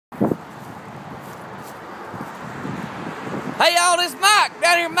Hey y'all, this is Mike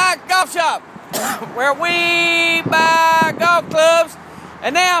down here at Mike's Golf Shop where we buy golf clubs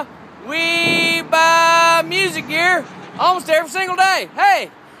and now we buy music gear almost every single day.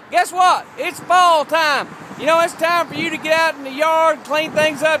 Hey, guess what? It's fall time. You know, it's time for you to get out in the yard, clean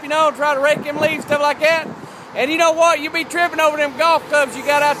things up, you know, try to rake them leaves, stuff like that. And you know what? You'll be tripping over them golf clubs you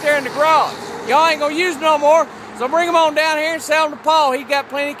got out there in the garage. Y'all ain't gonna use them no more. So bring them on down here and sell them to Paul. He got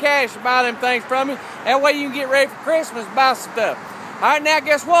plenty of cash to buy them things from you. That way you can get ready for Christmas and buy some stuff. All right, now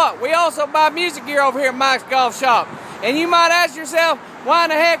guess what? We also buy music gear over here at Mike's Golf Shop. And you might ask yourself, why in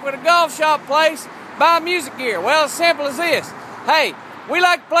the heck would a golf shop place buy music gear? Well, it's simple as this. Hey, we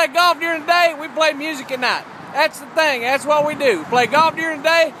like to play golf during the day, we play music at night. That's the thing, that's what we do. We play golf during the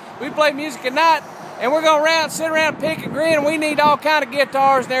day, we play music at night, and we're gonna sit around, pick and grin, and we need all kind of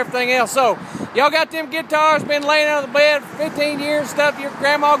guitars and everything else. So, y'all got them guitars been laying under the bed for 15 years, stuff your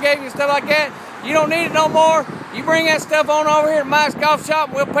grandma gave you, stuff like that. You don't need it no more. You bring that stuff on over here to Mike's Golf Shop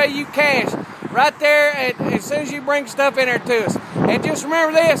and we'll pay you cash right there as soon as you bring stuff in there to us. And just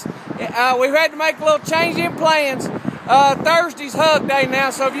remember this, we've had to make a little change in plans. Thursday's hug day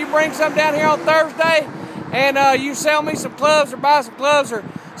now, so if you bring something down here on Thursday and you sell me some clubs or buy some clubs or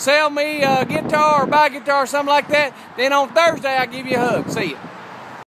sell me a guitar or buy a guitar or something like that, then on Thursday I'll give you a hug. See ya.